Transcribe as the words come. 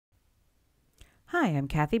Hi, I'm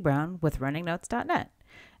Kathy Brown with runningnotes.net,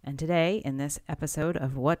 and today in this episode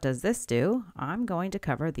of What Does This Do?, I'm going to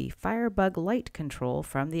cover the Firebug Lite control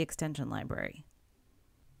from the extension library.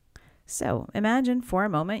 So imagine for a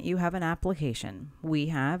moment you have an application. We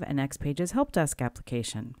have an XPages help desk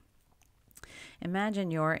application.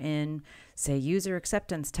 Imagine you're in, say, user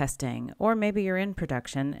acceptance testing, or maybe you're in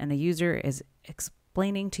production and a user is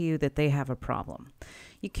explaining to you that they have a problem.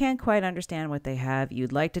 You can't quite understand what they have.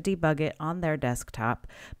 You'd like to debug it on their desktop,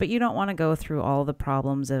 but you don't want to go through all the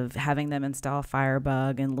problems of having them install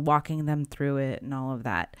Firebug and walking them through it and all of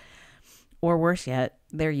that. Or worse yet,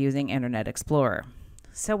 they're using Internet Explorer.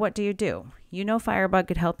 So what do? You know Firebug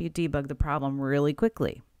could help you debug the problem really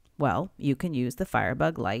quickly. Well, you can use the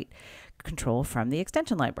Firebug Lite control from the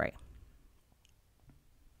extension library.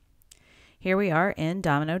 Here we are in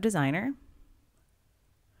Domino Designer.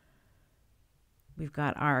 We've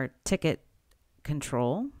got our ticket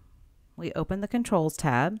control. We open the Controls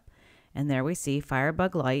tab, and there we see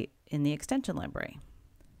Firebug Lite in the extension library.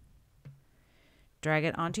 Drag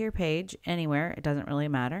it onto your page anywhere, it doesn't really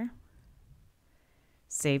matter.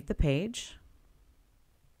 Save the page.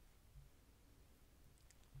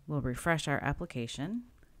 We'll refresh our application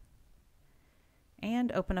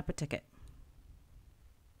and open up a ticket.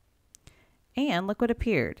 And look what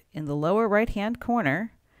appeared. In the lower right-hand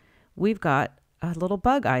corner, we've got a little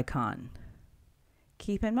bug icon.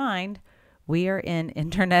 Keep in mind, we are in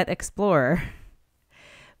Internet Explorer.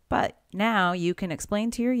 But now you can explain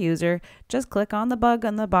to your user, just click on the bug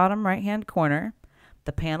on the bottom right-hand corner.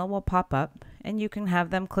 The panel will pop up and you can have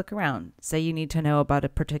them click around. Say you need to know about a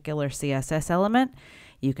particular CSS element.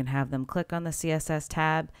 You can have them click on the CSS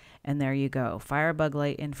tab and there you go. Firebug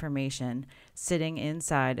Lite information sitting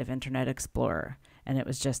inside of Internet Explorer. And it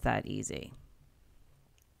was just that easy.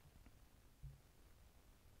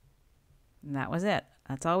 And that was it.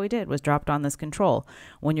 That's all we did was dropped on this control.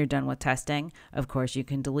 When you're done with testing, of course, you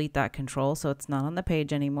can delete that control so it's not on the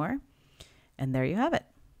page anymore. And there you have it.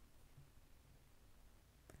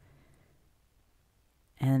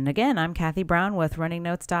 And again, I'm Kathy Brown with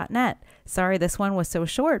runningnotes.net. Sorry this one was so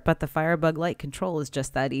short, but the Firebug Lite control is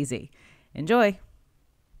just that easy. Enjoy!